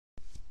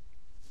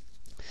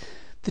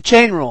The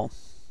chain rule.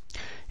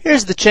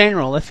 Here's the chain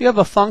rule. If you have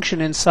a function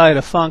inside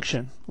a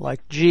function,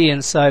 like g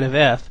inside of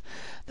f,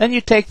 then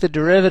you take the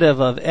derivative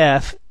of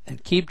f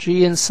and keep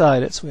g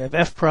inside it. So we have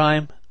f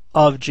prime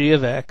of g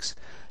of x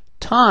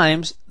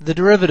times the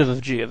derivative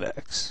of g of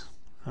x.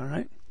 All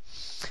right.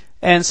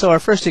 And so our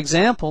first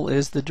example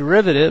is the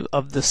derivative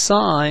of the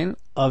sine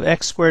of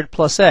x squared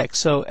plus x.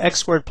 So x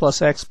squared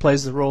plus x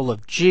plays the role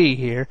of g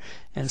here,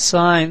 and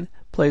sine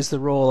plays the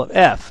role of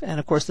f. And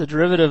of course the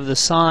derivative of the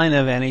sine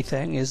of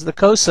anything is the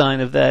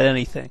cosine of that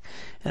anything.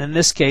 And in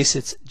this case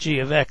it's g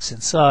of x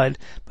inside,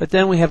 but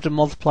then we have to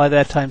multiply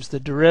that times the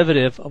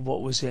derivative of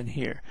what was in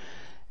here.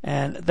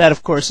 And that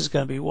of course is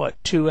going to be what?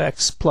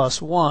 2x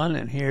plus 1,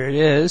 and here it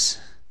is.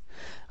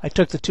 I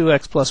took the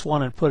 2x plus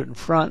 1 and put it in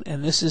front,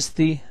 and this is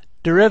the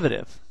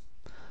derivative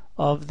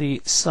of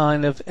the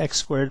sine of x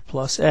squared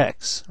plus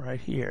x right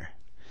here.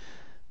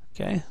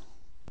 Okay.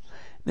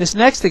 This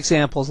next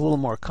example is a little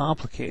more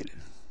complicated.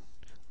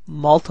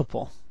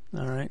 Multiple.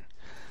 All right.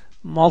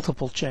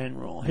 Multiple chain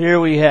rule. Here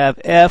we have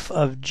f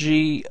of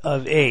g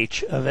of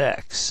h of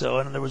x. So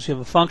in other words, we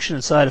have a function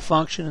inside a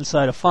function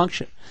inside a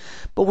function.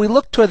 But we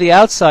look toward the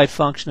outside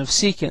function of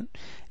secant,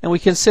 and we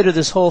consider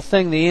this whole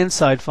thing the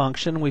inside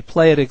function. We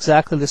play it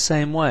exactly the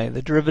same way.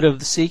 The derivative of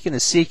the secant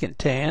is secant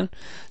tan.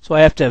 So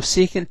I have to have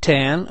secant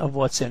tan of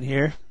what's in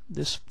here,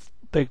 this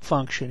big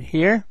function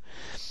here.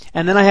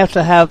 And then I have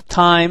to have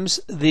times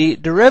the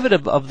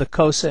derivative of the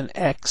cosine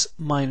x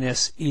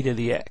minus e to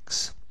the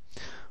x.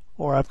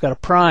 Or I've got a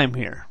prime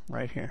here,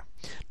 right here.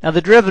 Now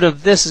the derivative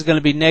of this is going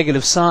to be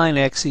negative sine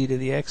x e to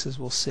the x, as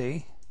we'll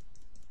see.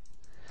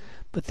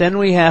 But then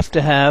we have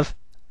to have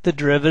the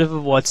derivative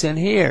of what's in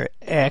here,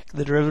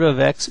 the derivative of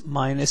x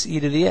minus e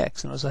to the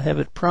x. Notice I have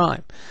it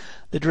prime.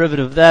 The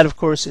derivative of that, of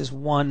course, is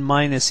 1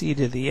 minus e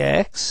to the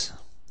x.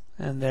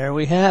 And there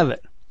we have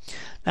it.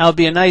 Now it would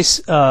be a nice,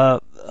 it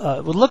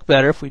would look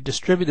better if we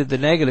distributed the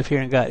negative here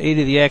and got e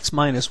to the x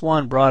minus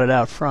 1, brought it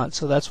out front.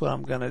 So that's what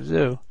I'm going to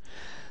do.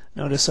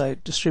 Notice I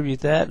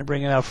distribute that and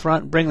bring it out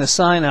front. Bring the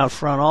sign out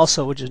front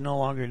also, which is no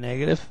longer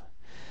negative.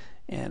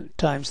 And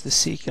times the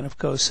secant of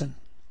cosine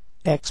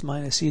x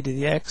minus e to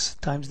the x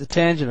times the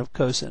tangent of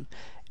cosine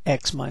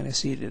x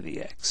minus e to the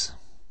x.